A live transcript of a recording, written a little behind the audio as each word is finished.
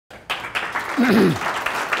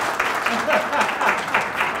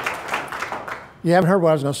You haven't heard what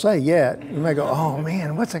I was going to say yet. You may go, oh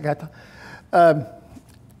man, what's that got to...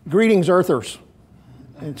 Greetings, Earthers.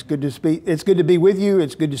 It's good to speak. It's good to be with you.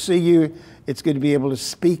 It's good to see you. It's good to be able to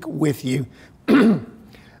speak with you. We're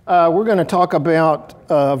going to talk about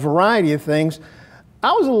a variety of things.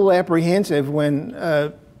 I was a little apprehensive when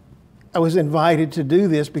I was invited to do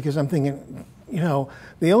this because I'm thinking, you know,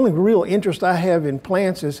 the only real interest I have in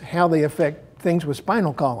plants is how they affect things with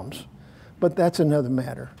spinal columns. But that's another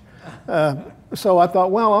matter. So I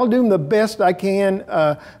thought, well, I'll do them the best I can.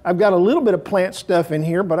 I've got a little bit of plant stuff in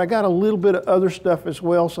here, but I got a little bit of other stuff as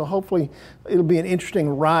well. So hopefully it'll be an interesting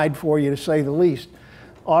ride for you, to say the least.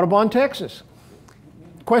 Audubon, Texas.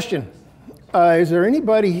 Question. Is there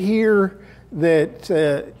anybody here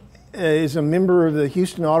that is a member of the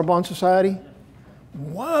Houston Audubon Society?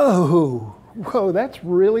 Whoa, that's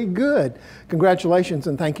really good. Congratulations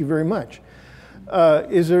and thank you very much.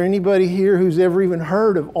 Is there anybody here who's ever even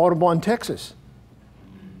heard of Audubon, Texas?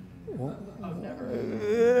 I've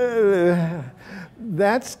never.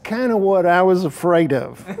 That's kind of what I was afraid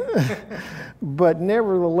of. But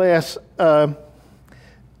nevertheless,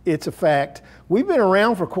 it's a fact. We've been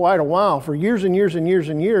around for quite a while, for years and years and years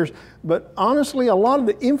and years, but honestly, a lot of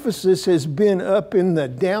the emphasis has been up in the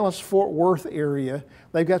Dallas-Fort Worth area.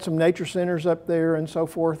 They've got some nature centers up there and so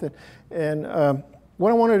forth. And what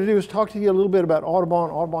I wanted to do is talk to you a little bit about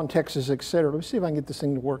Audubon, Texas, etc. Let me see if I can get this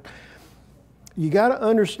thing to work. You got to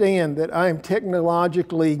understand that I am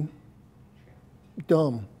technologically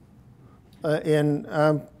dumb. And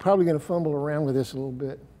I'm probably going to fumble around with this a little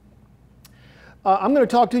bit. I'm going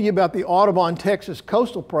to talk to you about the Audubon, Texas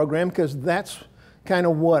Coastal Program because that's kind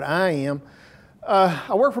of what I am.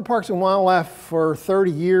 I worked for Parks and Wildlife for 30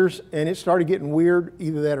 years and it started getting weird.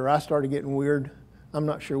 Either that or I started getting weird. I'm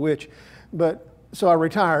not sure which. So I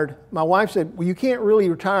retired. My wife said, well, you can't really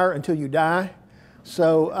retire until you die.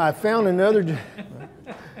 So I found another job.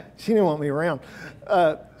 She didn't want me around.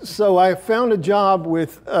 So I found a job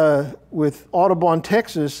with Audubon,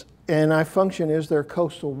 Texas, and I function as their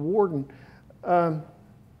coastal warden.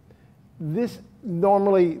 This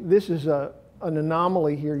is an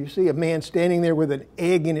anomaly here. You see a man standing there with an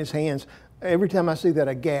egg in his hands. Every time I see that,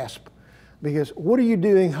 I gasp. Because what are you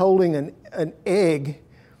doing holding an egg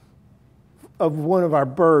of one of our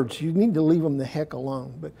birds? You need to leave them the heck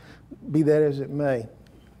alone, but be that as it may.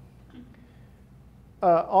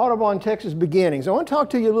 Audubon, Texas beginnings. I want to talk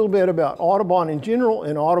to you a little bit about Audubon in general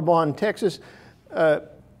and Audubon, Texas, and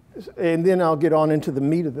then I'll get on into the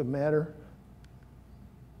meat of the matter.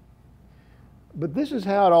 But this is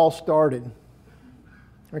how it all started,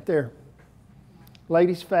 right there.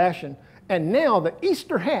 Ladies' fashion. And now the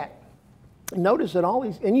Easter hat. Notice that all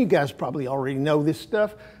these, and you guys probably already know this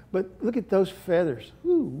stuff, but look at those feathers.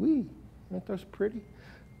 Ooh-wee, aren't those pretty?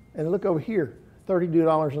 And look over here,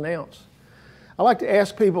 $32 an ounce. I like to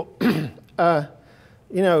ask people, you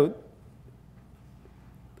know,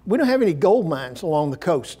 we don't have any gold mines along the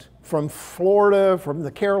coast. From Florida, from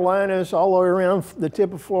the Carolinas, all the way around the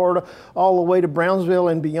tip of Florida, all the way to Brownsville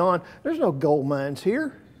and beyond. There's no gold mines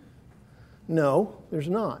here. No, there's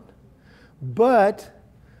not. But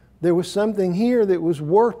there was something here that was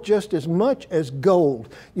worth just as much as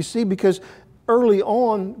gold. You see, because early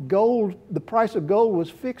on, gold, the price of gold was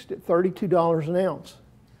fixed at $32 an ounce.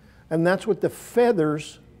 And that's what the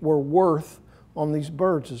feathers were worth on these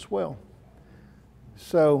birds as well.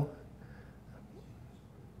 So,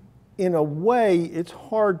 in a way, it's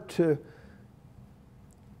hard to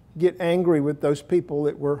get angry with those people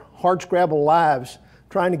that were hardscrabble lives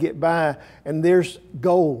trying to get by, and there's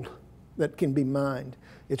gold that can be mined.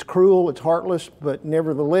 It's cruel, it's heartless, but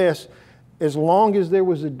nevertheless, as long as there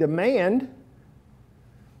was a demand,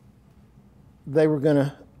 they were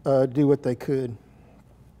going to do what they could.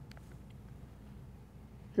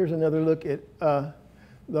 Here's another look at the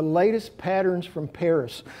latest patterns from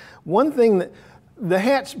Paris. One thing that the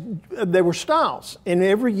hats, they were styles, and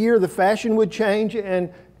every year the fashion would change,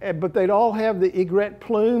 but they'd all have the aigrette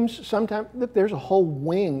plumes. Sometimes, look, there's a whole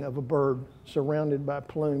wing of a bird surrounded by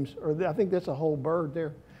plumes, or I think that's a whole bird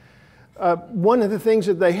there. One of the things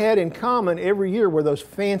that they had in common every year were those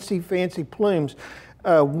fancy, fancy plumes.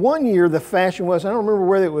 One year the fashion was, I don't remember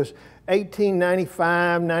whether it was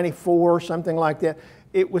 1895, 94, something like that.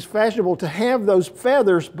 It was fashionable to have those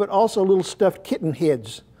feathers, but also little stuffed kitten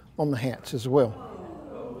heads on the hats as well.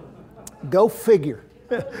 Go figure.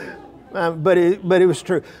 But it was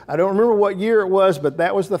true. I don't remember what year it was, but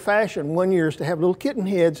that was the fashion. One year is to have little kitten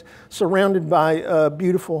heads surrounded by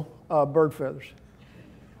beautiful bird feathers.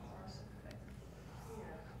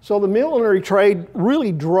 So the millinery trade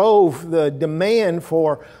really drove the demand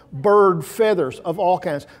for bird feathers of all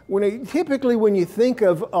kinds. Typically when you think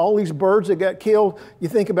of all these birds that got killed, you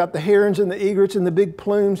think about the herons and the egrets and the big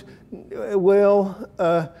plumes. Well,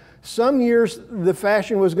 some years the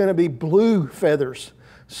fashion was going to be blue feathers.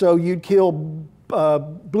 So you'd kill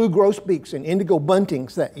blue grosbeaks and indigo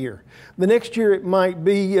buntings that year. The next year it might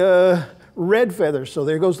be red feathers, so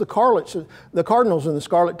there goes the cardinals and the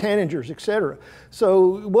scarlet tanagers, etc.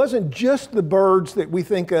 So it wasn't just the birds that we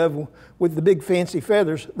think of with the big fancy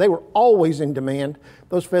feathers. They were always in demand.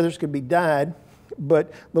 Those feathers could be dyed, but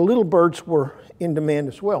the little birds were in demand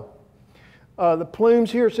as well. The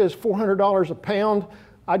plumes here says $400 a pound.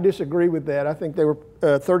 I disagree with that. I think they were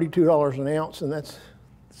 $32 an ounce, and that's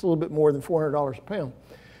a little bit more than $400 a pound.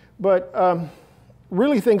 But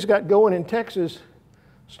really things got going in Texas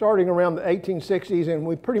starting around the 1860s, and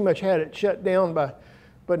we pretty much had it shut down by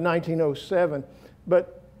 1907.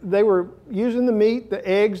 But they were using the meat, the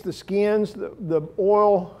eggs, the skins, the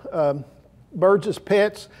oil, birds as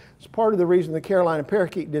pets. It's part of the reason the Carolina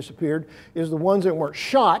parakeet disappeared, is the ones that weren't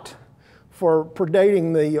shot for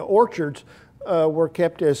predating the orchards were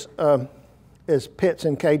kept as pets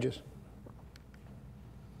in cages.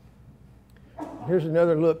 Here's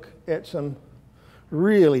another look at some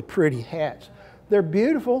really pretty hats. They're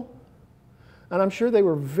beautiful, and I'm sure they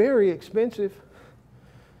were very expensive.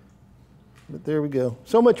 But there we go.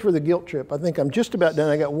 So much for the guilt trip. I think I'm just about done.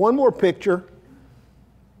 I got one more picture.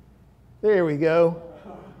 There we go.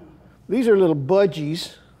 These are little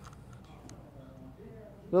budgies.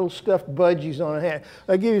 Little stuffed budgies on a hat.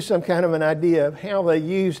 I'll give you some kind of an idea of how they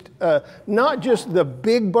used not just the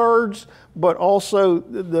big birds, but also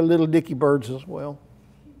the little dicky birds as well.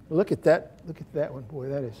 Look at that. Look at that one. Boy,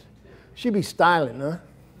 that is. She'd be styling, huh?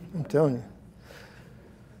 I'm telling you.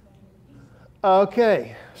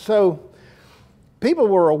 Okay, so people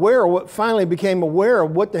were finally became aware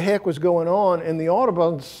of what the heck was going on, and the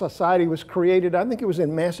Audubon Society was created. I think it was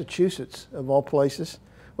in Massachusetts, of all places.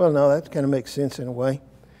 Well, no, that kind of makes sense in a way.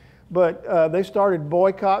 But they started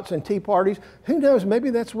boycotts and tea parties. Who knows, maybe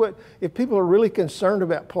that's what, if people are really concerned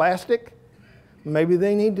about plastic, maybe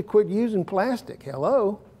they need to quit using plastic.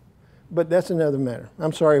 Hello? But that's another matter.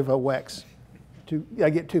 I'm sorry if I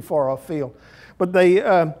get too far off field. But they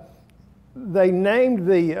named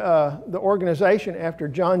the organization after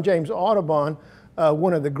John James Audubon,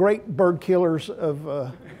 one of the great bird killers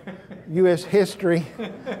of U.S. history.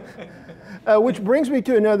 Which brings me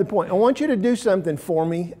to another point. I want you to do something for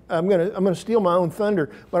me. I'm gonna steal my own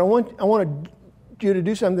thunder, but I want you to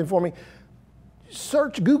do something for me.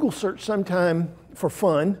 Google search sometime for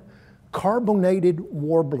fun, carbonated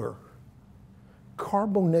warbler.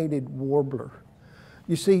 Carbonated warbler.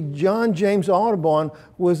 You see, John James Audubon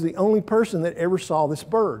was the only person that ever saw this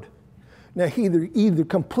bird. Now, he either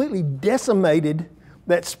completely decimated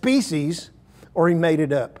that species or he made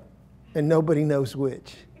it up, and nobody knows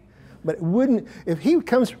which. But it wouldn't, if he's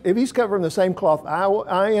cut from the same cloth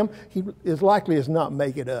I am, he is likely as not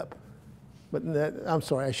make it up. But I'm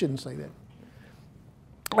sorry, I shouldn't say that.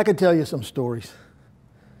 I could tell you some stories.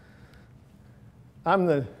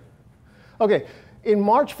 Okay. In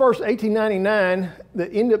March 1st, 1899,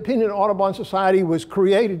 the Independent Audubon Society was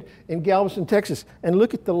created in Galveston, Texas. And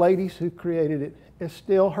look at the ladies who created it.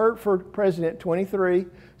 Estelle Hertford, President, 23.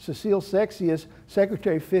 Cecile Sexius,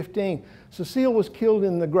 Secretary, 15. Cecile was killed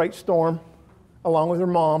in the Great Storm, along with her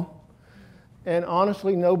mom. And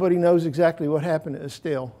honestly, nobody knows exactly what happened to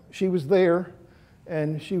Estelle. She was there,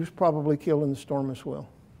 and she was probably killed in the storm as well.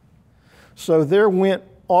 So there went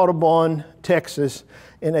Audubon, Texas,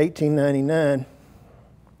 in 1899.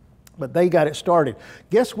 But they got it started.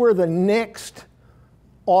 Guess where the next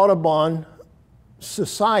Audubon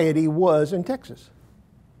Society was in Texas?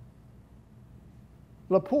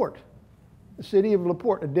 LaPorte, the city of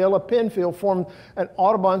LaPorte. Adela Penfield formed an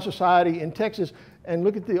Audubon Society in Texas, and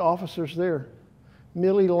look at the officers there.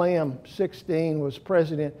 Millie Lamb, 16, was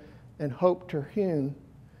president, and Hope Terhune,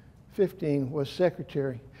 15, was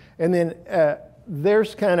secretary. And then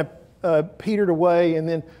theirs kind of petered away, and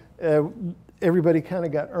then everybody kind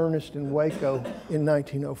of got earnest in Waco in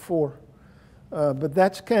 1904. But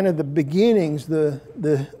that's kind of the beginnings, the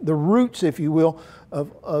roots, if you will,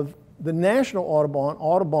 of the National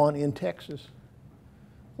Audubon in Texas.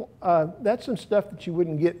 That's some stuff that you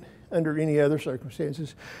wouldn't get under any other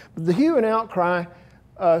circumstances. But the hue and outcry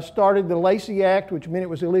started the Lacey Act, which meant it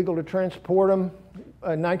was illegal to transport them.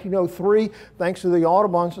 1903, thanks to the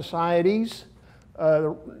Audubon Societies,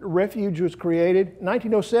 the refuge was created.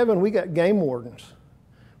 1907, we got game wardens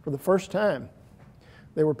for the first time.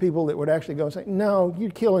 There were people that would actually go and say, no,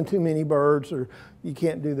 you're killing too many birds, or you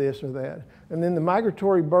can't do this or that. And then the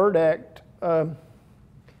Migratory Bird Act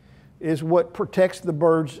is what protects the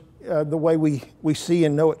birds the way we see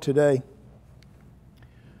and know it today.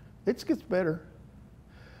 It gets better.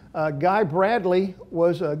 Guy Bradley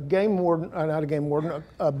was a game warden, not a game warden,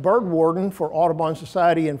 a bird warden for Audubon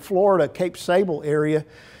Society in Florida, Cape Sable area.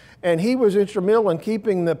 And he was instrumental in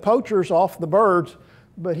keeping the poachers off the birds,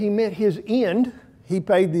 but he met his end. He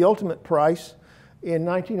paid the ultimate price in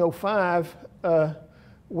 1905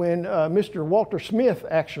 when Mr. Walter Smith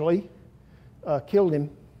actually killed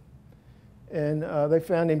him. And they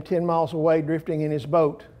found him 10 miles away drifting in his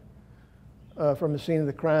boat from the scene of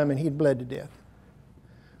the crime, and he'd bled to death.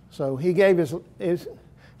 So he gave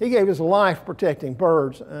his life protecting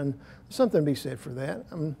birds, and something to be said for that.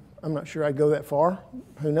 I'm not sure I'd go that far.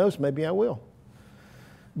 Who knows? Maybe I will.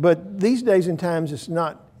 But these days and times, it's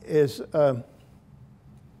not as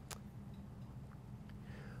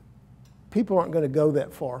people aren't going to go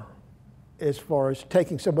that far as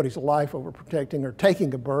taking somebody's life over protecting or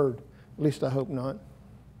taking a bird. At least I hope not.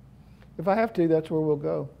 If I have to, that's where we'll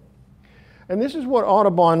go. And this is what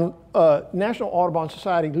Audubon, National Audubon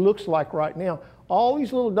Society looks like right now. All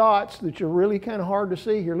these little dots that are really kind of hard to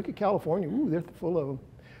see here. Look at California. Ooh, they're full of them.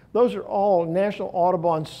 Those are all National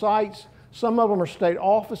Audubon sites. Some of them are state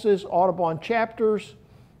offices, Audubon chapters,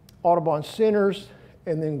 Audubon centers,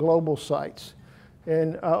 and then global sites.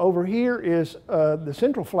 And over here is the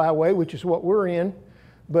Central Flyway, which is what we're in.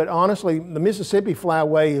 But honestly, the Mississippi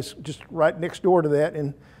Flyway is just right next door to that,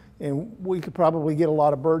 and we could probably get a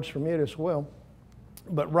lot of birds from it as well.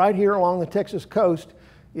 But right here along the Texas coast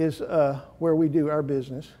is where we do our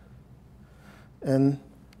business. And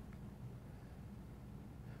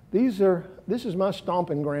this is my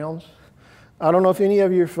stomping grounds. I don't know if any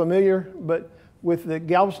of you are familiar with the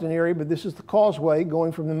Galveston area, but this is the causeway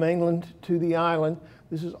going from the mainland to the island.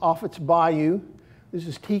 This is Offutt's Bayou. This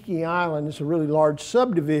is Tiki Island. It's a really large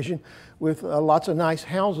subdivision with lots of nice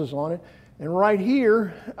houses on it. And right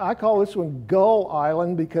here, I call this one Gull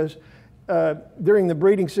Island because during the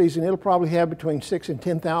breeding season, it'll probably have between 6,000 and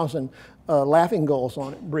 10,000 laughing gulls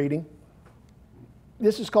on it breeding.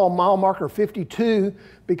 This is called mile marker 52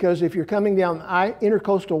 because if you're coming down the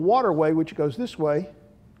intercoastal waterway, which goes this way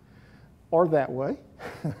or that way,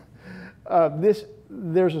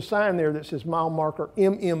 there's a sign there that says mile marker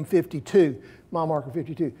MM52, mile marker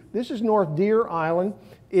 52. This is North Deer Island.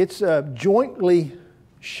 It's jointly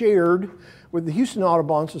shared with the Houston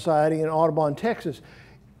Audubon Society in Audubon, Texas.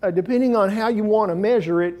 Depending on how you want to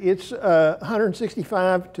measure it, it's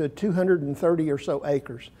 165 to 230 or so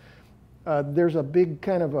acres. There's a big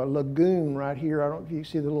kind of a lagoon right here. I don't know if you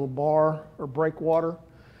see the little bar or breakwater,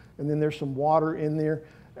 and then there's some water in there,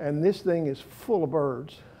 and this thing is full of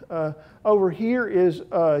birds. Over here is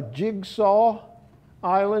Jigsaw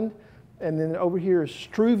Island, and then over here is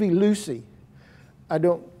Struve Lucy.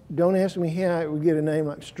 Don't ask me how we get a name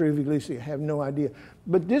like Struve Lucy. I have no idea.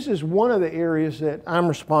 But this is one of the areas that I'm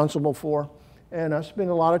responsible for, and I spend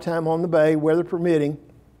a lot of time on the bay, weather permitting,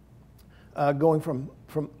 going from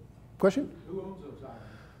question? Who owns those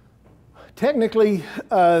islands? Technically,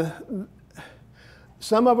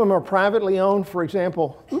 some of them are privately owned. For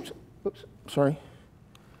example,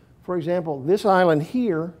 For example, this island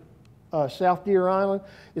here, South Deer Island,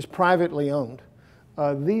 is privately owned.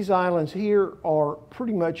 These islands here are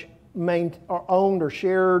pretty much are owned or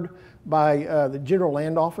shared by the General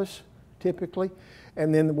Land Office, typically.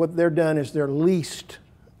 And then what they're done is they're leased.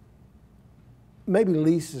 Maybe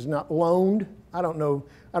lease is not loaned. I don't know.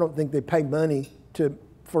 I don't think they pay money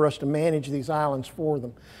for us to manage these islands for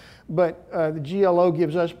them. But the GLO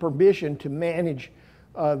gives us permission to manage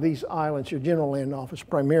these islands, your General Land Office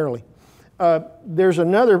primarily. There's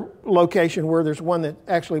another location where there's one that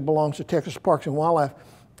actually belongs to Texas Parks and Wildlife,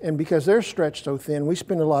 and because they're stretched so thin, we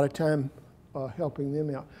spend a lot of time helping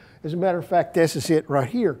them out. As a matter of fact, this is it right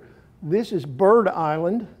here. This is Bird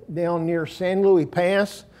Island down near San Luis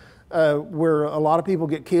Pass, where a lot of people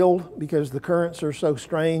get killed because the currents are so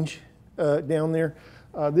strange down there.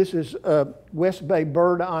 This is West Bay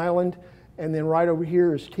Bird Island, and then right over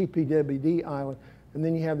here is TPWD Island, and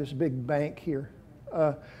then you have this big bank here.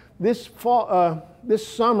 This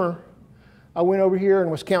summer, I went over here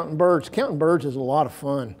and was counting birds. Counting birds is a lot of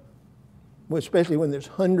fun, especially when there's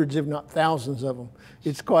hundreds, if not thousands of them.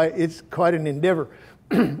 It's quite an endeavor.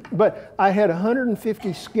 But I had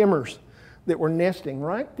 150 skimmers that were nesting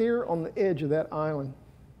right there on the edge of that island.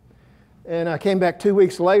 And I came back 2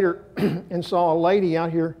 weeks later and saw a lady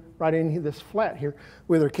out here, right in this flat here,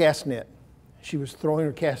 with her cast net. She was throwing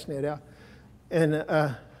her cast net out. And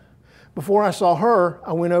before I saw her,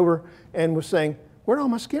 I went over and was saying, where'd all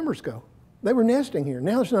my skimmers go? They were nesting here.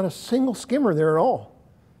 Now there's not a single skimmer there at all.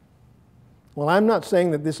 Well, I'm not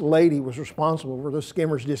saying that this lady was responsible for those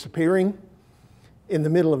skimmers disappearing in the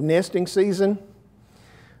middle of nesting season,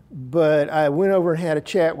 but I went over and had a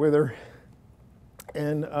chat with her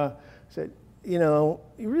and said, you know,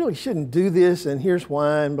 you really shouldn't do this, and here's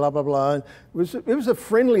why, and blah, blah, blah. And it was a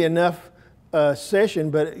friendly enough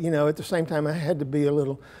session, but, you know, at the same time, I had to be a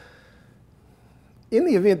little... In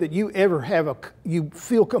the event that you ever you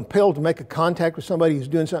feel compelled to make a contact with somebody who's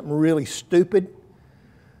doing something really stupid,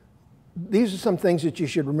 these are some things that you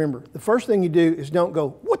should remember. The first thing you do is don't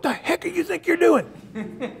go, what the heck do you think you're doing?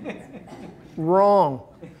 Wrong.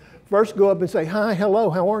 First go up and say, hi, hello,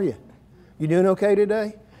 how are you? You doing okay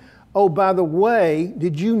today? Oh, by the way,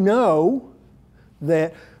 did you know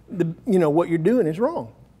that what you're doing is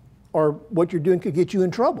wrong? Or what you're doing could get you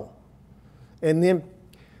in trouble? And then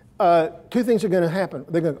two things are going to happen.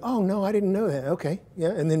 They're going to go, oh, no, I didn't know that. Okay, yeah,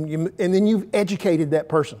 and then you've educated that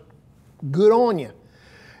person. Good on you.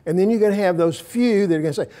 And then you're going to have those few that are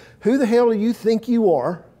going to say, who the hell do you think you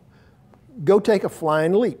are? Go take a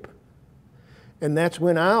flying leap. And that's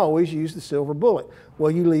when I always use the silver bullet. Well,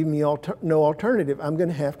 you leave me no alternative. I'm going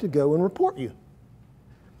to have to go and report you.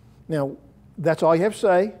 Now, that's all you have to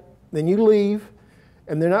say. Then you leave,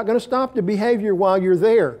 and they're not going to stop the behavior while you're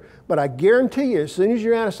there. But I guarantee you, as soon as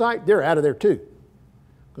you're out of sight, they're out of there too,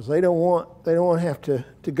 because they don't want to have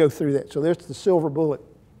to go through that. So there's the silver bullet.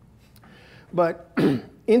 But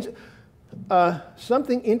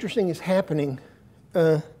something interesting is happening.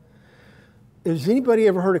 Has anybody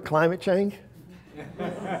ever heard of climate change?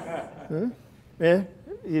 Huh? Yeah?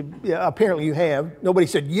 Yeah, apparently you have. Nobody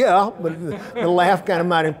said yeah, but the laugh kind of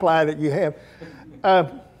might imply that you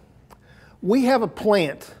have. We have a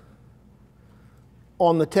plant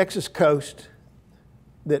on the Texas coast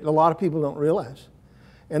that a lot of people don't realize.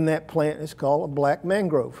 And that plant is called a black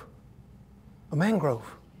mangrove. A mangrove.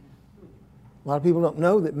 A lot of people don't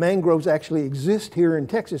know that mangroves actually exist here in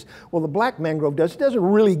Texas. Well, the black mangrove does. It doesn't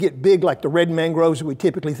really get big like the red mangroves that we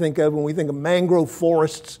typically think of when we think of mangrove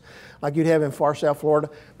forests like you'd have in far south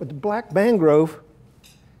Florida. But the black mangrove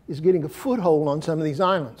is getting a foothold on some of these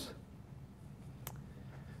islands.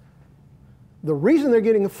 The reason they're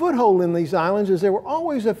getting a foothold in these islands is there were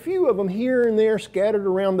always a few of them here and there scattered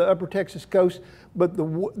around the upper Texas coast, but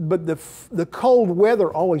the cold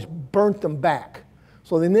weather always burnt them back.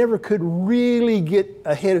 So they never could really get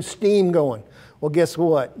a head of steam going. Well, guess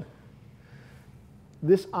what?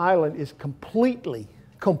 This island is completely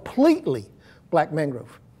black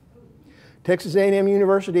mangrove. Texas A&M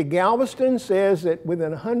University Galveston says that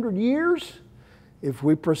within 100 years, if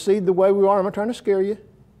we proceed the way we are, I'm not trying to scare you,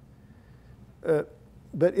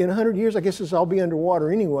 but in 100 years, I guess this will all be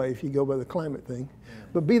underwater anyway if you go by the climate thing.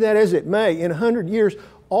 But be that as it may, in 100 years,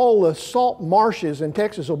 all the salt marshes in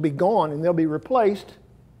Texas will be gone and they'll be replaced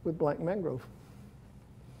with black mangrove.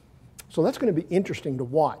 So that's going to be interesting to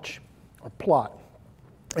watch, or plot,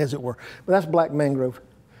 as it were. But that's black mangrove.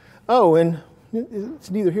 Oh, and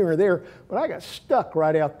it's neither here nor there, but I got stuck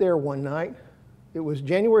right out there one night. It was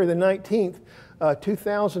January the 19th,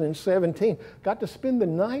 2017. Got to spend the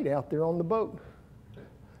night out there on the boat.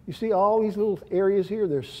 You see all these little areas here,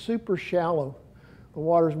 they're super shallow. The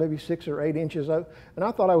water's maybe 6 or 8 inches out. And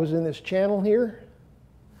I thought I was in this channel here.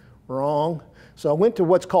 Wrong. So I went to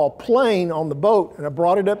what's called plane on the boat, and I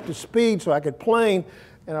brought it up to speed so I could plane,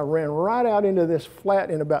 and I ran right out into this flat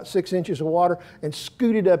in about 6 inches of water and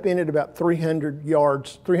scooted up in it about 300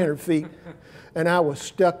 yards, 300 feet, and I was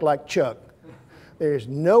stuck like Chuck. There's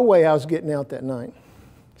no way I was getting out that night.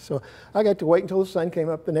 So I got to wait until the sun came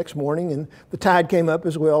up the next morning, and the tide came up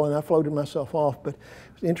as well, and I floated myself off, but it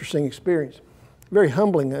was an interesting experience. Very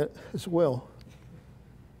humbling as well.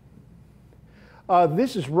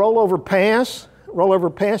 This is Rollover Pass.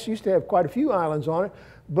 Rollover Pass used to have quite a few islands on it,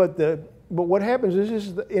 but what happens is this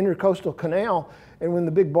is the intercoastal canal, and when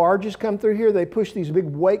the big barges come through here, they push these big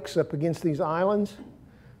wakes up against these islands,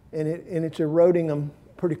 and it's eroding them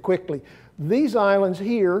pretty quickly. These islands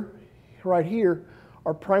here, right here,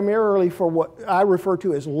 are primarily for what I refer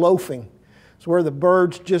to as loafing. It's where the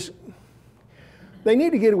birds they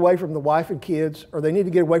need to get away from the wife and kids, or they need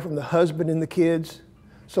to get away from the husband and the kids.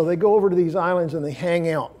 So they go over to these islands and they hang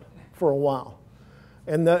out for a while.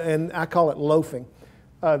 And I call it loafing.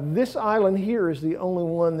 This island here is the only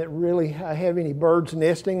one that really have any birds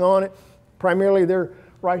nesting on it. Primarily they're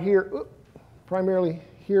right here. Primarily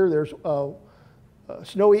here there's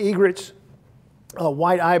snowy egrets,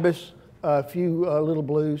 white ibis, a few little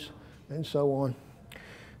blues, and so on.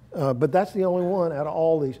 But that's the only one out of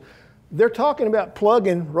all these. They're talking about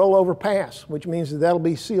plugging Rollover Pass, which means that'll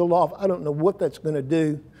be sealed off. I don't know what that's going to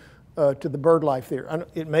do. to the bird life there.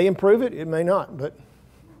 It may improve it, it may not, but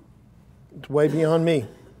it's way beyond me.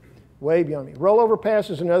 Way beyond me. Rollover Pass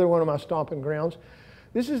is another one of my stomping grounds.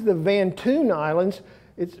 This is the Van Toon Islands.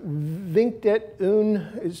 It's Vingt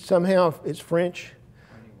une, somehow it's French.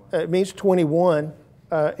 It means 21.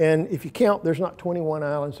 And if you count, there's not 21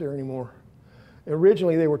 islands there anymore.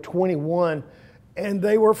 Originally, they were 21, and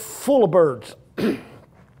they were full of birds.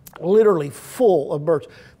 Literally full of birds.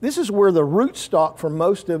 This is where the rootstock for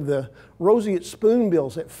most of the roseate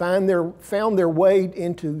spoonbills that found their way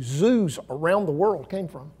into zoos around the world came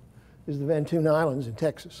from, is the Van Toon Islands in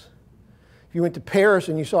Texas. If you went to Paris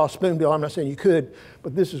and you saw a spoonbill, I'm not saying you could,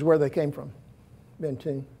 but this is where they came from, Van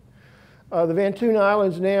Toon. The Van Toon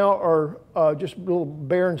Islands now are just little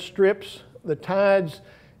barren strips. The tides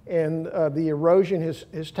and the erosion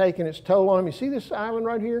has taken its toll on them. You see this island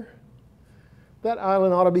right here? That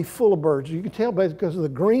island ought to be full of birds. You can tell because of the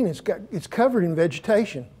green, it's covered in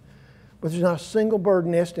vegetation, but there's not a single bird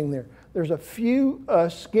nesting there. There's a few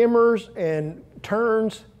skimmers and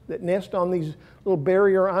terns that nest on these little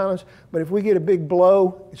barrier islands, but if we get a big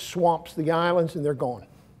blow, it swamps the islands and they're gone.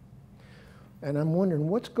 And I'm wondering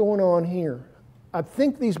what's going on here. I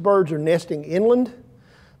think these birds are nesting inland,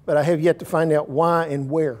 but I have yet to find out why and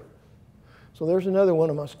where. So there's another one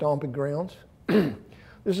of my stomping grounds.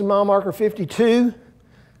 This is mile marker 52.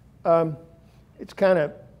 It's kind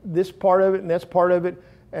of this part of it and that's part of it.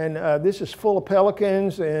 And this is full of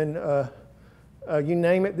pelicans and you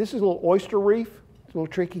name it. This is a little oyster reef. It's a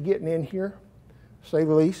little tricky getting in here, to say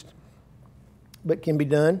the least, but can be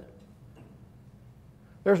done.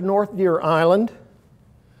 There's North Deer Island.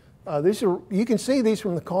 You can see these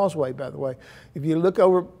from the causeway, by the way. If you look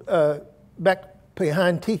over back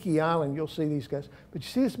behind Tiki Island, you'll see these guys. But you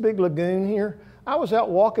see this big lagoon here? I was out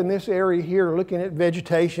walking this area here looking at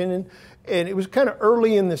vegetation, and it was kind of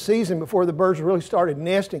early in the season before the birds really started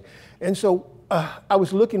nesting. And so I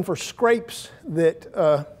was looking for scrapes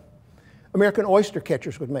that American oyster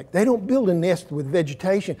catchers would make. They don't build a nest with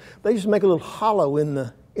vegetation. They just make a little hollow in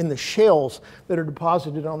the shells that are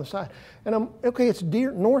deposited on the side. And okay, it's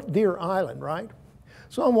North Deer Island, right?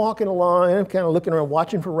 So I'm walking along and I'm kind of looking around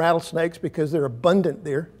watching for rattlesnakes because they're abundant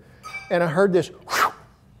there. And I heard this whoosh,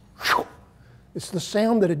 whoosh. It's the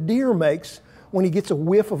sound that a deer makes when he gets a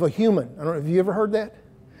whiff of a human. I don't know, have you ever heard that?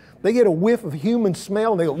 They get a whiff of human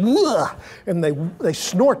smell and they go, whoa, and they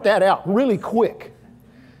snort that out really quick.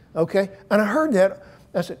 Okay? And I heard that.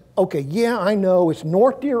 I said, okay, yeah, I know, it's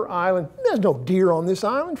North Deer Island. There's no deer on this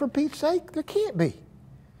island, for Pete's sake. There can't be.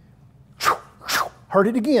 Heard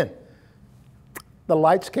it again. The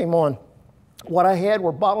lights came on. What I had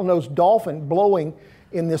were bottlenose dolphin blowing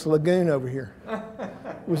in this lagoon over here.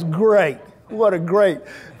 It was great. What a great.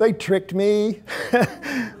 They tricked me.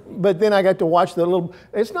 But then I got to watch the little,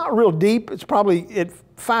 it's not real deep. It's probably at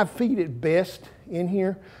 5 feet at best in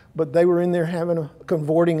here. But they were in there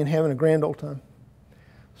cavorting and having a grand old time.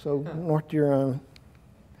 So North Deer Island.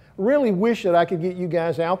 Really wish that I could get you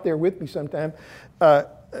guys out there with me sometime.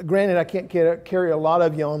 Granted, I can't carry a lot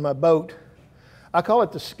of you on my boat. I call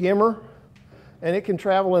it the skimmer, and it can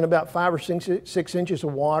travel in about 5 or 6 inches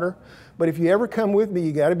of water. But if you ever come with me,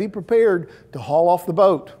 you got to be prepared to haul off the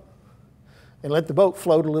boat and let the boat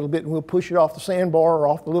float a little bit, and we'll push it off the sandbar or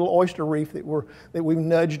off the little oyster reef that we've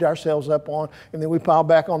nudged ourselves up on, and then we pile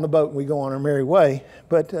back on the boat and we go on our merry way.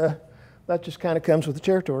 But that just kind of comes with the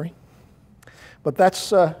territory. But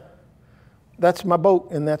that's my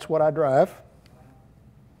boat, and that's what I drive.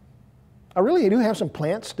 I really do have some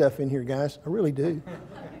plant stuff in here, guys. I really do.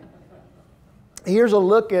 Here's a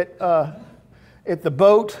look at the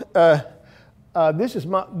boat.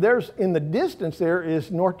 There's in the distance there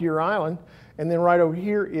is North Deer Island, and then right over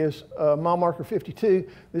here is mile marker 52.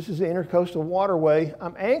 This is the Intercoastal Waterway.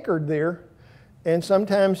 I'm anchored there, and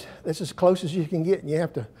sometimes that's as close as you can get. And you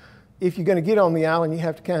have to, if you're going to get on the island, you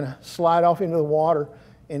have to kind of slide off into the water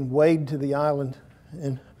and wade to the island,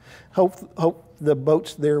 and hope the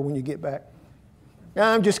boat's there when you get back.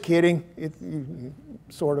 I'm just kidding.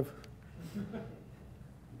 Sort of.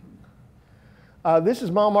 This is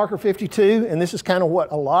mile marker 52, and this is kind of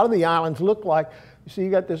what a lot of the islands look like. You see, you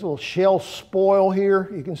got this little shell spoil here.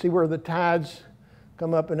 You can see where the tides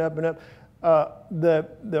come up and up and up.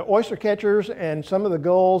 The oyster catchers and some of the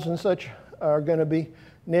gulls and such are going to be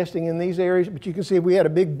nesting in these areas, but you can see if we had a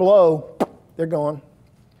big blow, they're gone.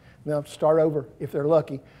 They'll have to start over if they're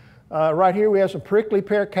lucky. Right here we have some prickly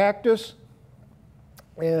pear cactus,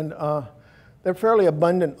 and they're fairly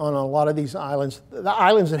abundant on a lot of these islands. The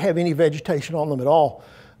islands that have any vegetation on them at all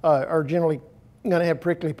are generally going to have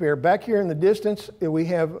prickly pear. Back here in the distance, we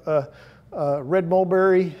have red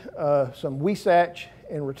mulberry, some huisach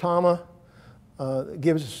and ratama.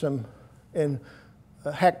 gives us some, and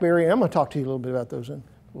hackberry. And I'm going to talk to you a little bit about those in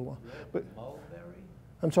a little while. But, Mulberry?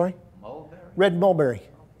 I'm sorry? Mulberry? Red mulberry.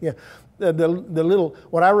 Yeah. The little,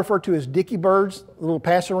 what I refer to as dicky birds, the little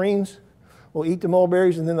passerines, will eat the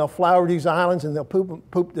mulberries, and then they'll fly over these islands and they'll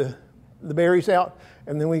poop the berries out,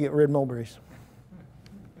 and then we get red mulberries.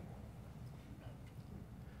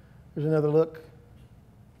 Here's another look.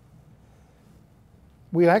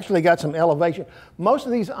 We actually got some elevation. Most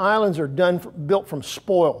of these islands are built from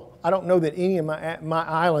spoil. I don't know that any of my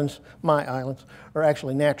islands are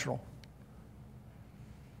actually natural.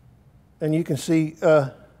 And you can see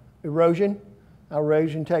erosion, how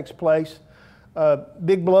erosion takes place.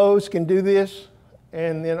 Big blows can do this,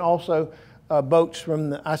 and then also boats from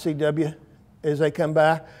the ICW, as they come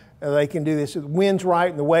by, they can do this. If the wind's right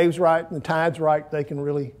and the waves right and the tide's right, they can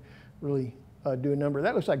really do a number.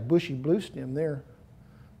 That looks like bushy bluestem there,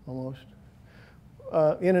 almost.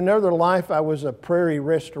 In another life, I was a prairie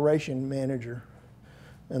restoration manager,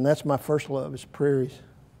 and that's my first love, is prairies.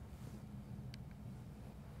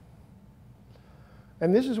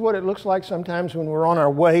 And this is what it looks like sometimes when we're on our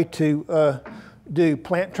way to do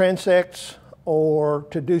plant transects or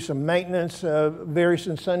to do some maintenance of various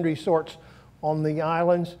and sundry sorts on the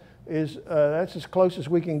islands. That's as close as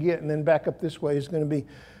we can get, and then back up this way is going to be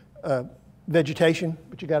vegetation,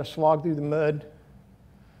 but you got to slog through the mud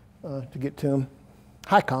to get to them.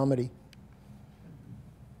 High comedy.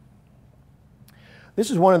 This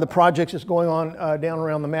is one of the projects that's going on down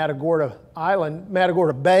around the Matagorda Island,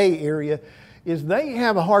 Matagorda Bay area, is they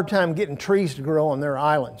have a hard time getting trees to grow on their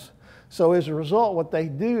islands. So as a result, what they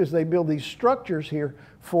do is they build these structures here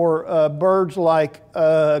for birds like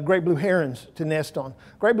great blue herons to nest on.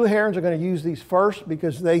 Great blue herons are going to use these first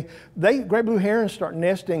because great blue herons start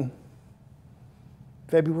nesting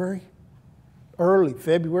February, early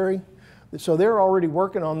February. So they're already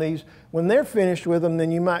working on these. When they're finished with them,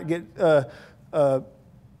 then you might get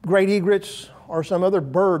great egrets or some other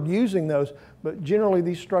bird using those. But generally,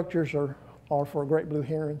 these structures are for great blue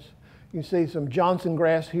herons. You can see some Johnson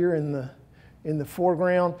grass here in the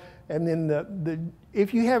foreground, and then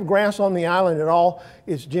if you have grass on the island at all,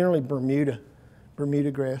 it's generally Bermuda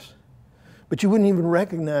grass. But you wouldn't even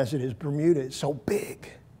recognize it as Bermuda. It's so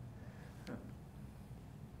big.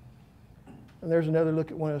 And there's another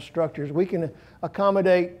look at one of the structures. We can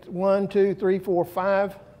accommodate 1, 2, 3, 4,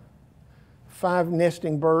 5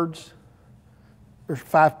 nesting birds. There's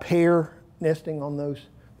 5 pair nesting on those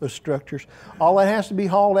structures. All that has to be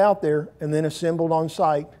hauled out there and then assembled on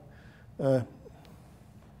site. It's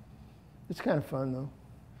kind of fun, though.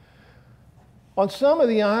 On some of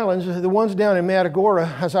the islands, the ones down in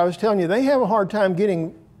Matagorda, as I was telling you, they have a hard time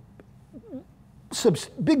getting some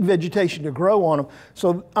big vegetation to grow on them.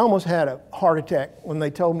 So I almost had a heart attack when they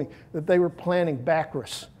told me that they were planting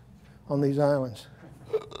bacchus on these islands.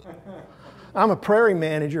 I'm a prairie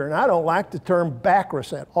manager, and I don't like the term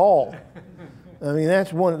bacchus at all. I mean,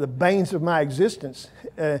 that's one of the banes of my existence.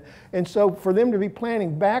 And so for them to be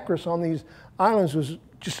planting bacchus on these islands was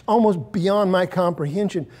just almost beyond my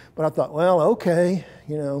comprehension. But I thought, well, okay,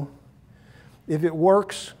 you know, if it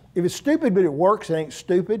works, if it's stupid but it works, it ain't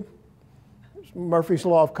stupid. It's Murphy's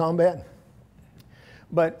Law of Combat.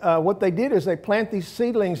 But what they did is they plant these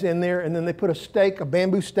seedlings in there, and then they put a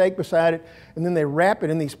bamboo stake beside it, and then they wrap it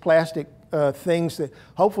in these plastic things that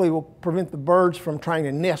hopefully will prevent the birds from trying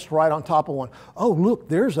to nest right on top of one. Oh, look,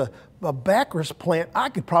 there's a bacchus plant. I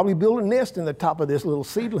could probably build a nest in the top of this little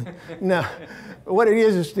seedling. Now, what it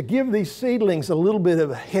is to give these seedlings a little bit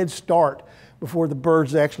of a head start before the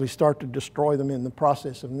birds actually start to destroy them in the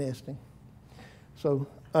process of nesting. So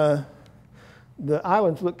the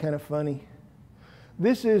islands look kind of funny.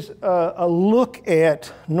 This is a look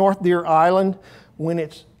at North Deer Island when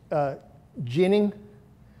it's ginning.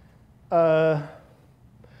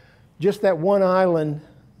 Just that one island,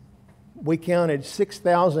 we counted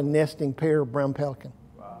 6,000 nesting pair of brown pelican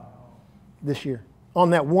this year. On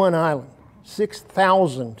that one island,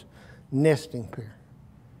 6,000 nesting pair.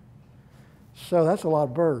 So that's a lot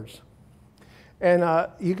of birds. And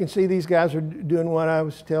you can see these guys are doing what I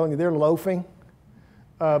was telling you. They're loafing.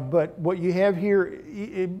 But what you have here,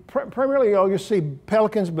 primarily you'll see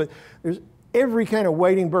pelicans, but there's every kind of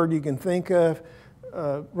wading bird you can think of.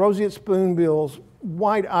 Roseate spoonbills,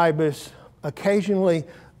 white ibis, occasionally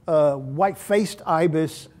white-faced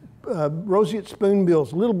ibis, roseate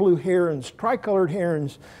spoonbills, little blue herons, tricolored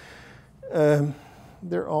herons.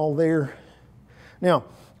 They're all there. Now,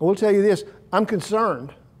 I will tell you this, I'm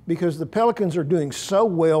concerned because the pelicans are doing so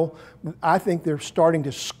well, I think they're starting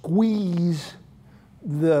to squeeze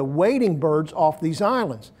the wading birds off these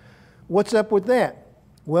islands. What's up with that?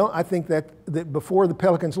 Well, I think that before the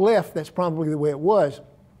pelicans left, that's probably the way it was.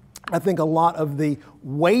 I think a lot of the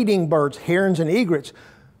wading birds, herons and egrets,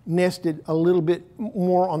 nested a little bit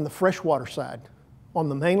more on the freshwater side. On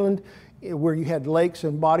the mainland, where you had lakes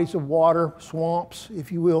and bodies of water, swamps,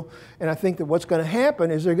 if you will. And I think that what's going to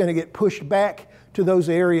happen is they're going to get pushed back to those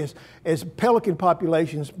areas as pelican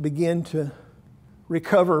populations begin to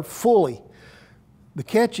recover fully. The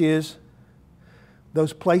catch is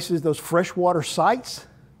those places, those freshwater sites,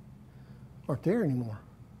 aren't there anymore.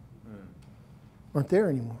 Aren't there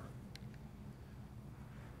anymore.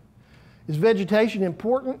 Is vegetation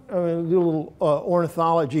important? I'm going to do a little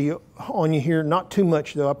ornithology on you here. Not too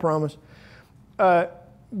much, though, I promise.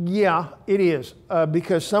 Yeah, it is.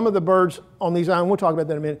 Because some of the birds on these islands, we'll talk about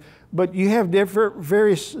that in a minute, but you have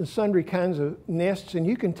various and sundry kinds of nests, and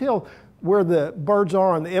you can tell where the birds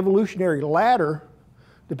are on the evolutionary ladder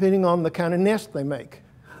depending on the kind of nest they make.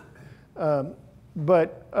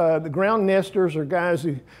 But the ground nesters are guys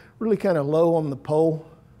who really kind of low on the pole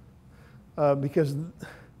because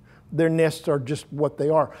their nests are just what they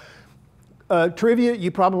are. Trivia, you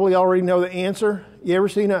probably already know the answer. You ever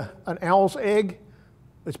seen an owl's egg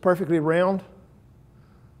that's perfectly round?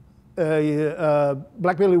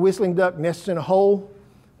 Black-bellied whistling duck nests in a hole,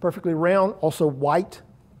 perfectly round, also white.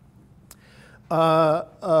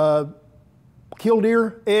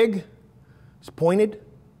 Killdeer egg is pointed.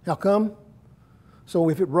 How come? So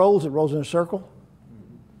if it rolls in a circle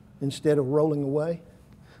instead of rolling away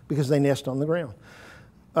because they nest on the ground.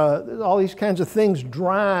 All these kinds of things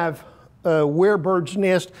drive where birds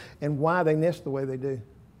nest and why they nest the way they do.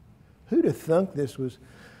 Who'd have thunk this was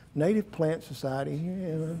Native Plant Society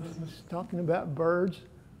here, talking about birds.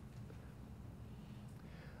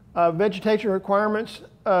 Vegetation requirements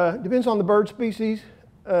depends on the bird species.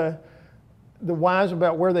 The whys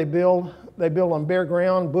about where they build on bare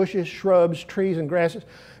ground, bushes, shrubs, trees, and grasses.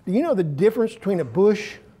 Do you know the difference between a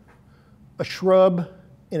bush, a shrub,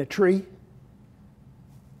 and a tree?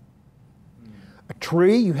 A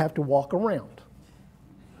tree, you have to walk around.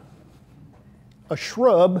 A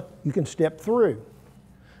shrub, you can step through.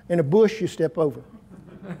 And a bush, you step over.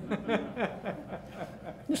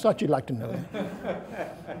 Just thought you'd like to know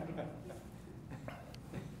that.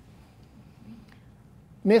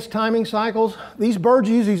 Nest timing cycles. These birds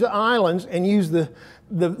use these islands and use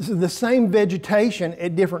the same vegetation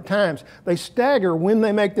at different times. They stagger when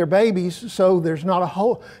they make their babies, so there's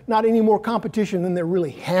not any more competition than there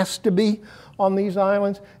really has to be on these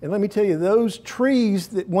islands. And let me tell you, those trees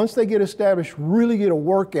that once they get established really get a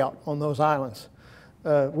workout on those islands.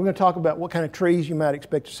 We're going to talk about what kind of trees you might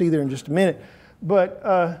expect to see there in just a minute. But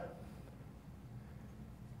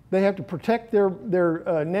they have to protect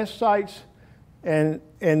their nest sites, and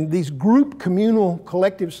these group, communal,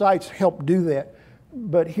 collective sites help do that.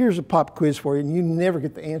 But here's a pop quiz for you, and you never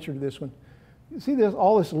get the answer to this one. You see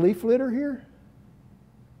all this leaf litter here?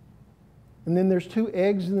 And then there's 2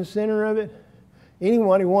 eggs in the center of it.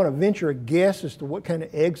 Anybody want to venture a guess as to what kind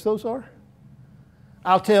of eggs those are?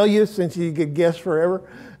 I'll tell you, since you could guess forever,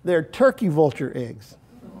 they're turkey vulture eggs.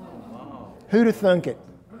 Wow. Who'd have thunk it?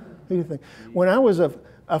 Who'd have thunk? When I was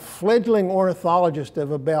a fledgling ornithologist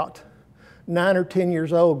of about 9 or 10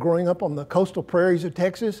 years old, growing up on the coastal prairies of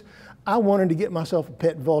Texas, I wanted to get myself a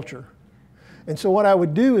pet vulture. And so what I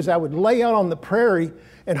would do is I would lay out on the prairie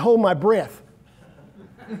and hold my breath.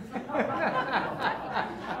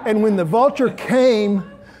 And when the vulture came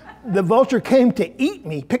to eat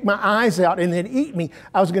me, pick my eyes out and then eat me,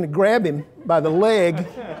 I was going to grab him by the leg.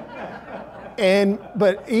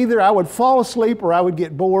 But either I would fall asleep or I would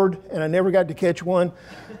get bored, and I never got to catch one.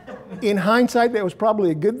 In hindsight, that was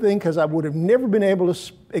probably a good thing, because I would have never been able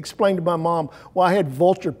to explain to my mom why I had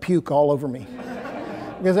vulture puke all over me.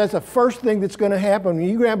 Because that's the first thing that's going to happen. When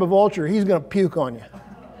you grab a vulture, he's going to puke on you.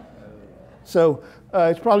 So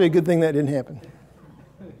it's probably a good thing that didn't happen.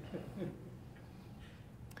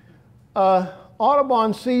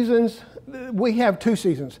 Audubon seasons, we have 2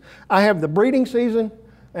 seasons. I have the breeding season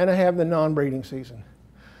and I have the non-breeding season.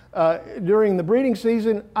 During the breeding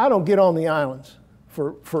season, I don't get on the islands.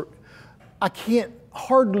 I can't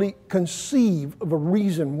hardly conceive of a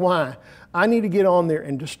reason why I need to get on there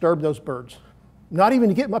and disturb those birds. Not even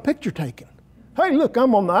to get my picture taken. Hey, look,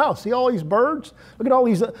 I'm on the island. See all these birds? Look at all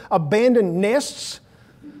these abandoned nests.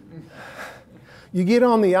 You get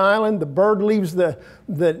on the island, the bird leaves the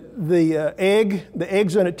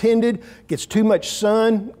egg's unattended, gets too much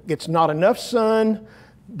sun, gets not enough sun,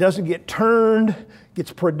 doesn't get turned,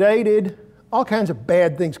 gets predated. All kinds of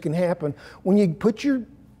bad things can happen. When you put your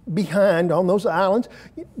behind on those islands,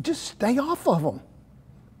 just stay off of them.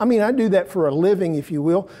 I mean, I do that for a living, if you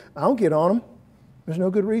will. I don't get on them. There's no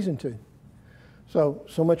good reason to. So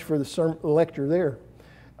much for the lecture there.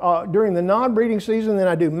 During the non-breeding season, then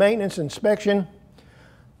I do maintenance inspection.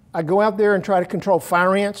 I go out there and try to control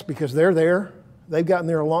fire ants because they're there. They've gotten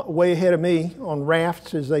there way ahead of me on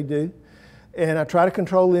rafts as they do. And I try to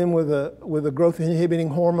control them with a growth inhibiting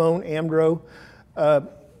hormone, Amdro.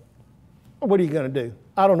 What are you going to do?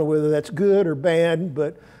 I don't know whether that's good or bad,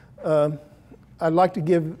 but I'd like to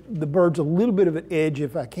give the birds a little bit of an edge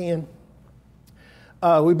if I can.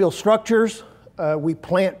 We build structures. We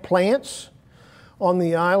plant plants on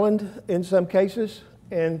the island in some cases,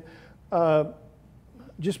 and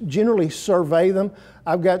just generally survey them.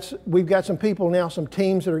 We've got some people now, some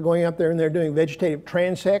teams that are going out there and they're doing vegetative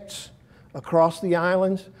transects across the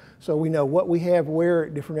islands, so we know what we have where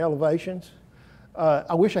at different elevations.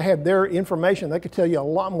 I wish I had their information. They could tell you a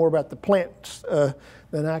lot more about the plants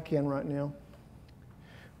than I can right now.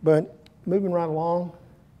 But moving right along.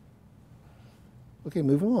 Okay,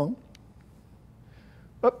 move along.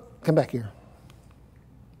 Oh, come back here.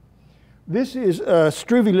 This is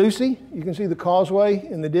Struve Lucy. You can see the causeway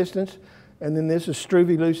in the distance, and then this is Struve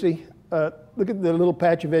Lucy. Look at the little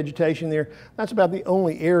patch of vegetation there. That's about the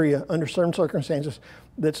only area under certain circumstances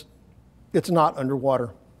that's not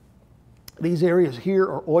underwater. These areas here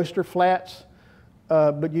are oyster flats,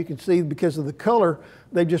 but you can see because of the color,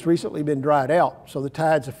 they've just recently been dried out, so the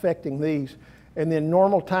tide's affecting these. And then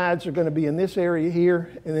normal tides are going to be in this area here,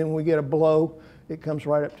 and then when we get a blow, it comes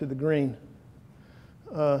right up to the green.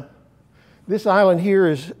 This island here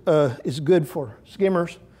is good for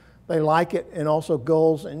skimmers. They like it, and also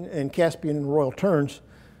gulls and Caspian and royal terns.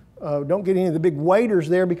 Don't get any of the big waders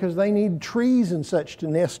there because they need trees and such to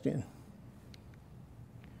nest in.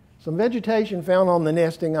 Some vegetation found on the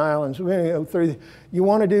nesting islands. We're going to go through. You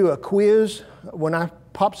want to do a quiz when I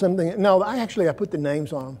pop something? No, I put the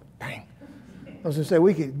names on them. Bang. I was going to say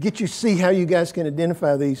we could get you to see how you guys can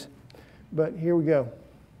identify these, but here we go.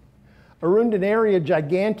 Arundinaria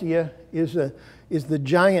gigantea is the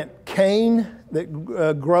giant cane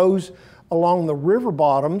that grows along the river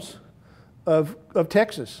bottoms of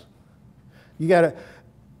Texas.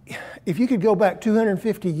 If you could go back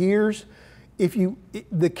 250 years,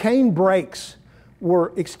 the cane breaks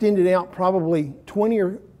were extended out probably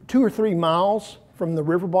 2 or 3 miles from the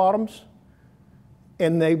river bottoms,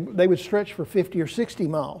 and they would stretch for 50 or 60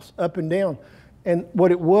 miles up and down. And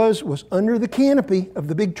what it was under the canopy of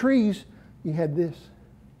the big trees, you had this.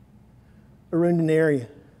 Arundinaria.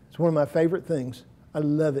 It's one of my favorite things. I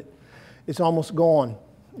love it. It's almost gone.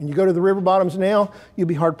 And you go to the river bottoms now, you'll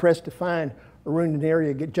be hard pressed to find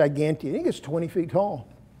Arundinaria gigantea. I think it's 20 feet tall.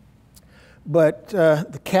 But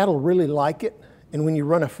the cattle really like it. And when you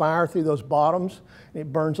run a fire through those bottoms,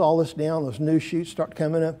 it burns all this down, those new shoots start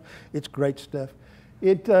coming up. It's great stuff.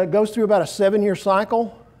 It goes through about a 7-year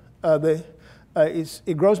cycle.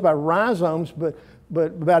 It grows by rhizomes, but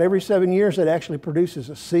about every 7 years it actually produces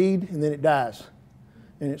a seed, and then it dies.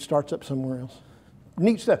 And it starts up somewhere else.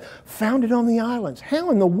 Neat stuff. Found it on the islands. How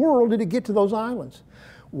in the world did it get to those islands?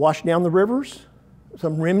 Washed down the rivers.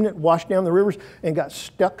 Some remnant washed down the rivers and got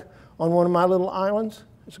stuck on one of my little islands.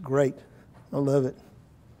 It's great. I love it.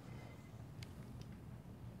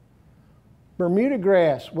 Bermuda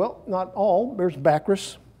grass. Well, not all. There's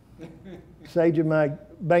Bacchus, sage of my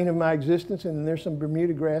bane of my existence, and then there's some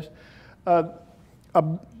Bermuda grass.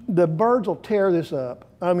 The birds will tear this up.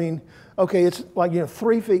 I mean, okay, it's like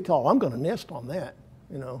 3 feet tall. I'm going to nest on that.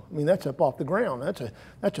 I mean that's up off the ground.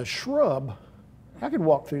 That's a shrub. I could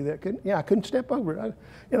walk through that. Couldn't? Yeah, I couldn't step over it.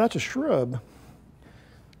 That's a shrub.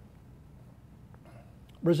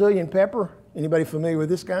 Brazilian pepper. Anybody familiar with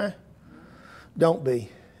this guy? Don't be.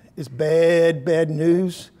 It's bad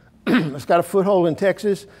news. It's got a foothold in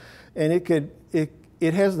Texas, and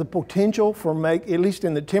it has the potential for at least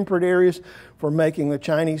in the temperate areas, for making the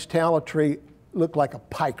Chinese tallow tree look like a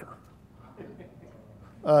piker.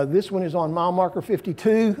 This one is on mile marker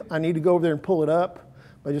 52. I need to go over there and pull it up.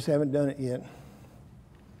 I just haven't done it yet.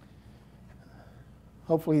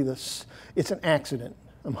 Hopefully it's an accident.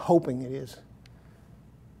 I'm hoping it is.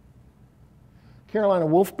 Carolina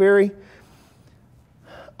wolfberry.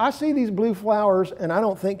 I see these blue flowers and I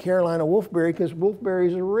don't think Carolina wolfberry because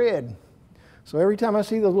wolfberries are red. So every time I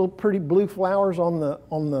see those little pretty blue flowers on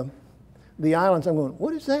the islands, I'm going,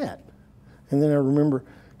 what is that? And then I remember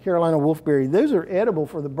Carolina wolfberry. Those are edible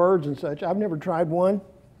for the birds and such. I've never tried one,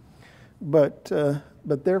 but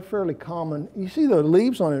they're fairly common. You see the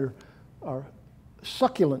leaves on it are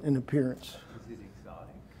succulent in appearance. Is it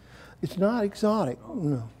exotic? It's not exotic,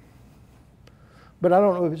 no. But I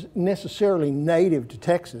don't know if it's necessarily native to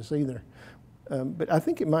Texas either. But I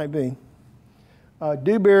think it might be.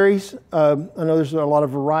 Dewberries, I know there's a lot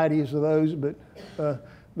of varieties of those, but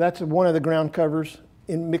That's one of the ground covers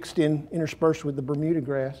interspersed with the Bermuda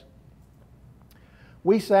grass.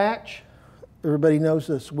 Weesatch, everybody knows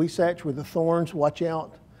this. Weesatch with the thorns, watch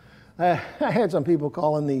out. I had some people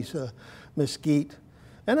calling these mesquite,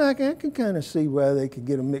 and I can kind of see why they could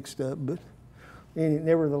get them mixed up, but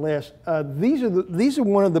nevertheless, these are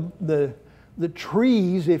one of the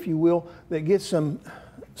trees, if you will, that get some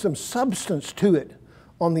substance to it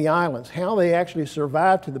on the islands. How they actually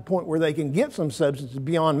survive to the point where they can get some substance is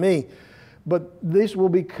beyond me. But this will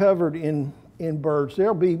be covered in birds.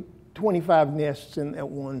 There'll be 25 nests in that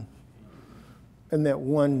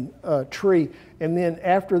one tree. And then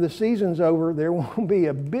after the season's over, there won't be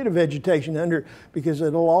a bit of vegetation under it because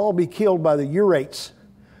it'll all be killed by the urates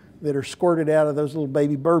that are squirted out of those little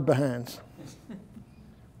baby bird behinds.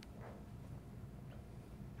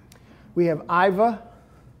 We have Iva.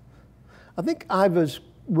 I think Iva's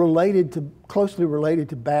closely related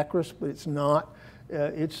to Bacchus, but it's not.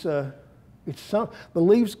 The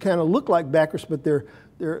leaves kind of look like Bacchus, but they're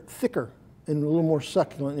thicker and a little more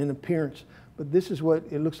succulent in appearance. But this is what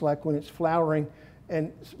it looks like when it's flowering.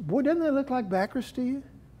 And boy, doesn't that look like Bacchus to you?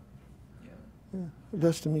 Yeah, it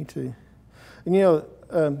does to me too. And you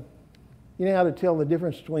know how to tell the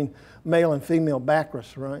difference between male and female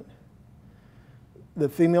Bacchus, right? The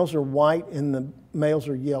females are white and the males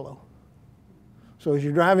are yellow. So as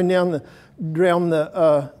you're driving down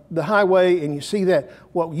the highway and you see that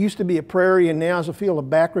what used to be a prairie and now is a field of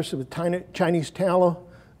Bacchus with Chinese tallow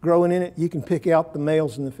growing in it, you can pick out the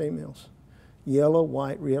males and the females. Yellow,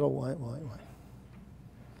 white, white,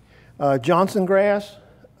 white. Johnson grass,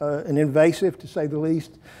 an invasive to say the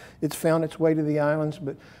least. It's found its way to the islands,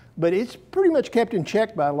 but it's pretty much kept in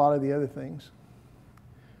check by a lot of the other things.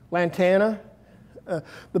 Lantana,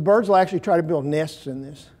 the birds will actually try to build nests in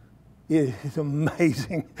this. It's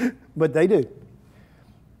amazing, but they do.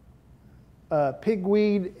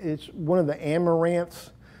 Pigweed, it's one of the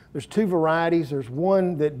amaranths. There's two varieties. There's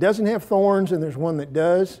one that doesn't have thorns and there's one that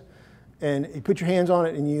does. And you put your hands on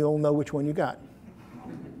it and you'll know which one you got.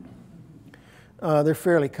 They're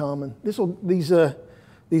fairly common. These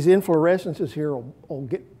inflorescences here will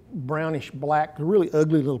get brownish black. They're a really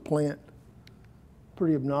ugly little plant.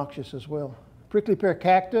 Pretty obnoxious as well. Prickly pear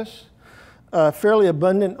cactus, fairly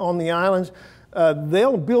abundant on the islands.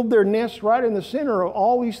 They'll build their nests right in the center of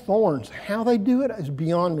all these thorns. How they do it is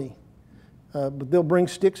beyond me. But they'll bring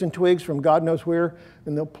sticks and twigs from God knows where,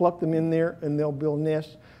 and they'll pluck them in there, and they'll build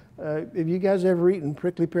nests. Have you guys ever eaten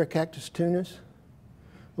prickly pear cactus tunas?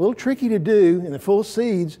 A little tricky to do, and they're full of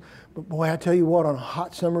seeds, but boy, I tell you what, on a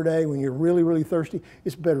hot summer day when you're really, really thirsty,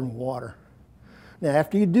 it's better than water. Now,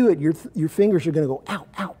 after you do it, your fingers are going to go, ow,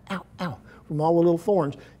 ow, ow, ow, from all the little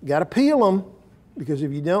thorns. You got to peel them, because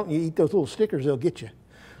if you don't, you eat those little stickers, they'll get you.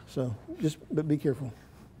 So, but be careful.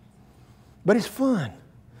 But it's fun.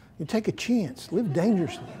 You take a chance. Live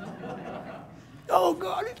dangerously. Oh,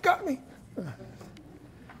 God, it's got me.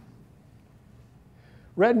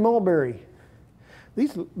 Red mulberry.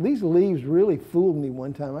 These leaves really fooled me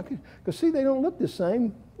one time. Because see, they don't look the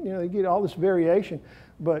same. You know, they get all this variation.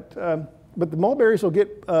 But the mulberries will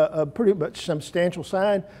get a pretty much substantial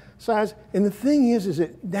size. And the thing is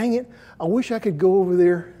that, dang it, I wish I could go over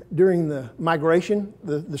there during the migration,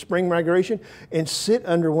 the spring migration, and sit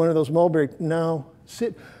under one of those mulberry. No,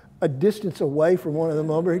 sit a distance away from one of the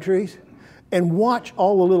mulberry trees and watch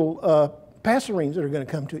all the little passerines that are going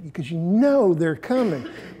to come to it, because you know they're coming.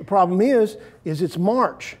 The problem is it's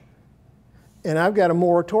March, and I've got a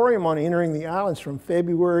moratorium on entering the islands from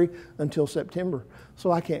February until September,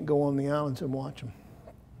 so I can't go on the islands and watch them.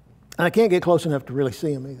 And I can't get close enough to really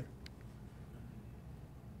see them either.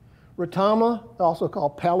 Retama, also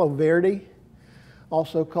called Palo Verde,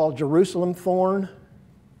 also called Jerusalem thorn.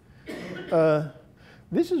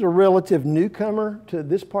 This is a relative newcomer to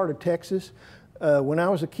this part of Texas. When I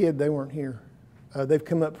was a kid, they weren't here. They've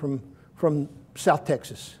come up from South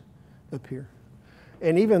Texas up here.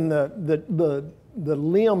 And even the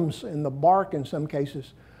limbs and the bark in some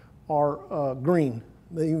cases are green.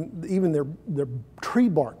 Even their tree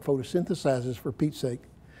bark photosynthesizes, for Pete's sake.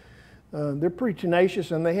 They're pretty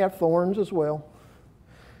tenacious, and they have thorns as well.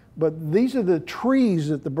 But these are the trees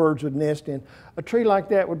that the birds would nest in. A tree like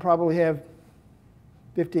that would probably have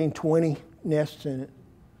 15, 20 nests in it.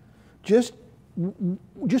 Just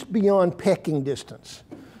beyond pecking distance.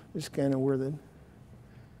 It's kind of where the...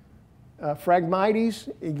 Phragmites,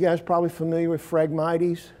 you guys are probably familiar with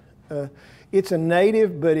Phragmites. It's a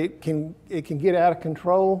native, but it can get out of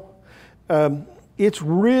control. It's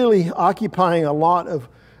really occupying a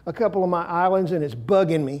couple of my islands, and it's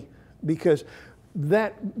bugging me because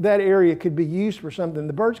that area could be used for something.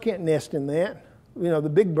 The birds can't nest in that. You know, the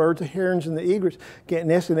big birds, the herons and the egrets can't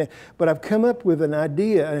nest in that. But I've come up with an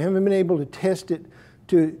idea, and I haven't been able to test it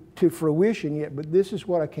to fruition yet, but this is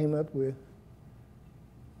what I came up with.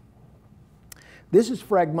 This is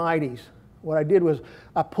Phragmites. What I did was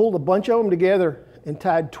I pulled a bunch of them together and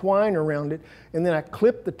tied twine around it, and then I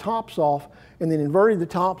clipped the tops off and then inverted the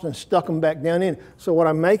tops and stuck them back down in. So what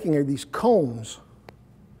I'm making are these cones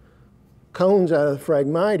out of the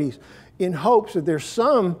Phragmites, in hopes that there's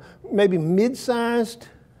some maybe mid-sized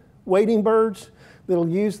wading birds that'll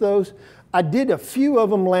use those. I did a few of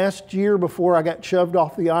them last year before I got shoved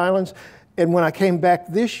off the islands, and when I came back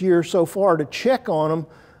this year so far to check on them,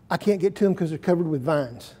 I can't get to them because they're covered with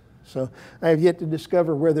vines. So I have yet to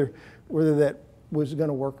discover whether that was going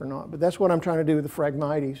to work or not. But that's what I'm trying to do with the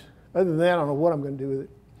Phragmites. Other than that, I don't know what I'm going to do with it.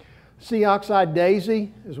 Sea oxeye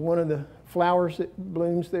daisy is one of the flowers that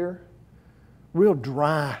blooms there. Real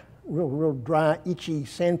dry, real dry, itchy,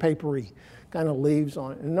 sandpapery kind of leaves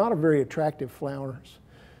on it. And not a very attractive flowers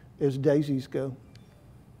as daisies go.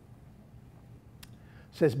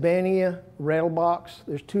 Sesbania, rattlebox.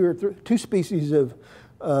 There's two species of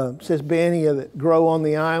Sesbania that grow on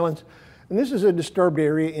the islands. And this is a disturbed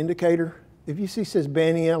area indicator. If you see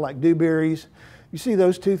Sesbania, like dewberries, you see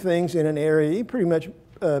those two things in an area, you pretty much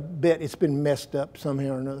bet it's been messed up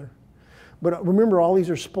somehow or another. But remember, all these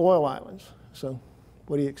are spoil islands. So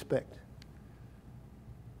what do you expect?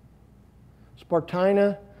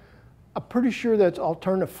 Spartina, I'm pretty sure that's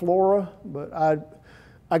alterniflora, but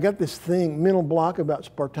I got this mental block about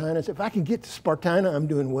Spartinas. If I can get to Spartina, I'm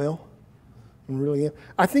doing well. I really am.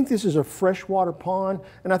 I think this is a freshwater pond,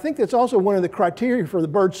 and I think that's also one of the criteria for the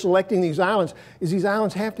birds selecting these islands, is these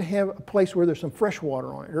islands have to have a place where there's some fresh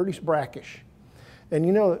water on it, or at least brackish. And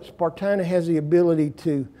you know that Spartina has the ability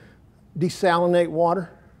to desalinate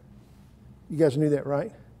water. You guys knew that,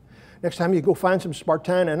 right? Next time you go find some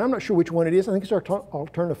Spartina, and I'm not sure which one it is, I think it's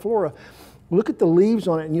alterniflora, look at the leaves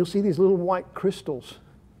on it and you'll see these little white crystals.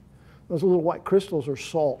 Those little white crystals are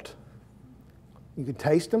salt. You can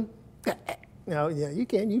taste them. No, yeah, you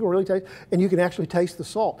can really taste, and you can actually taste the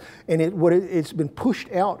salt. And it's been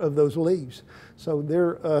pushed out of those leaves. So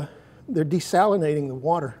they're desalinating the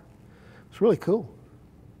water. It's really cool.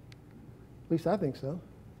 At least I think so.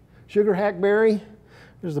 Sugar hackberry.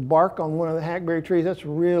 There's the bark on one of the hackberry trees. That's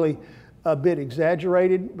really a bit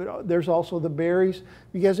exaggerated, but there's also the berries.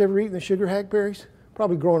 You guys ever eaten the sugar hackberries?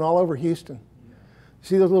 Probably growing all over Houston.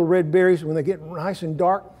 See those little red berries when they get nice and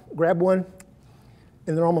dark? Grab one,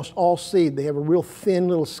 and they're almost all seed. They have a real thin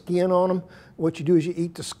little skin on them. What you do is you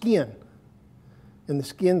eat the skin, and the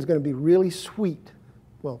skin's going to be really sweet.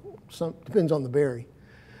 Well, depends on the berry,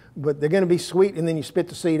 but they're going to be sweet, and then you spit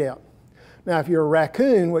the seed out. Now, if you're a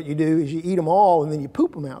raccoon, what you do is you eat them all, and then you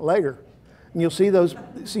poop them out later. And you'll see those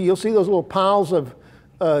little piles of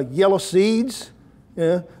yellow seeds.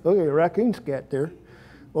 Yeah, look at a raccoon scat there.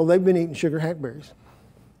 Well, they've been eating sugar hackberries.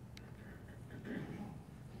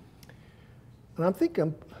 And I'm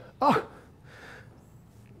thinking, oh,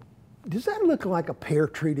 does that look like a pear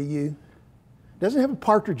tree to you? Doesn't have a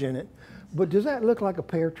partridge in it, but does that look like a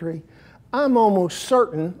pear tree? I'm almost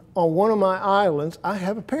certain on one of my islands I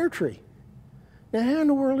have a pear tree. Now, how in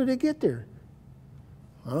the world did it get there?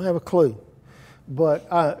 I don't have a clue, but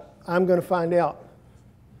I'm going to find out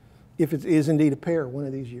if it is indeed a pear one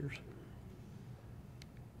of these years.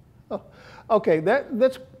 Oh, okay,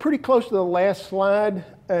 that's pretty close to the last slide.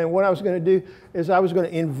 And what I was going to do is I was going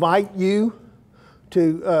to invite you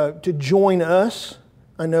to join us.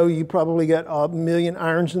 I know you probably got a million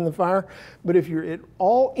irons in the fire, but if you're at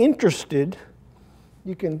all interested,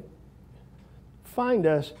 you can find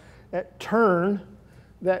us at TERN.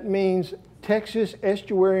 That means Texas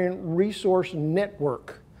Estuarine Resource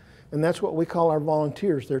Network. And that's what we call our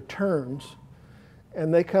volunteers. They're TERNs.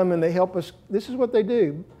 And they come and they help us. This is what they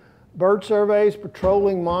do. Bird surveys,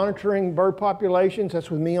 patrolling, monitoring bird populations. That's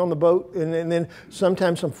with me on the boat. And then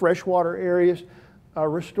sometimes some freshwater areas.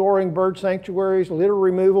 Restoring bird sanctuaries, litter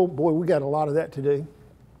removal. Boy, we got a lot of that to do.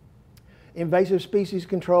 Invasive species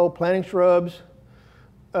control, planting shrubs,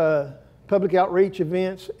 public outreach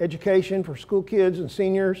events, education for school kids and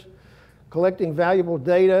seniors, collecting valuable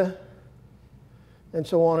data, and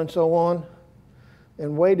so on and so on.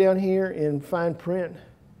 And way down here in fine print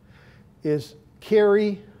is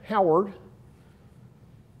Carrie Howard,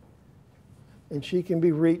 and she can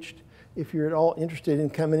be reached if you're at all interested in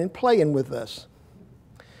coming and playing with us.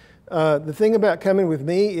 The thing about coming with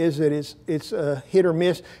me is that it's a hit or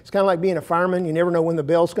miss. It's kind of like being a fireman. You never know when the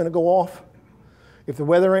bell's going to go off. If the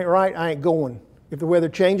weather ain't right, I ain't going. If the weather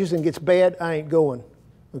changes and gets bad, I ain't going.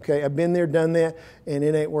 Okay, I've been there, done that, and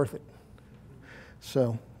it ain't worth it.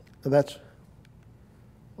 So that's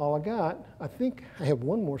all I got. I think I have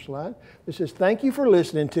one more slide. This says, thank you for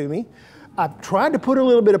listening to me. I've tried to put a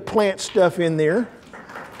little bit of plant stuff in there.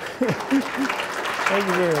 Thank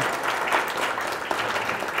you very much.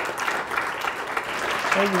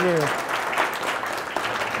 Thank you very much.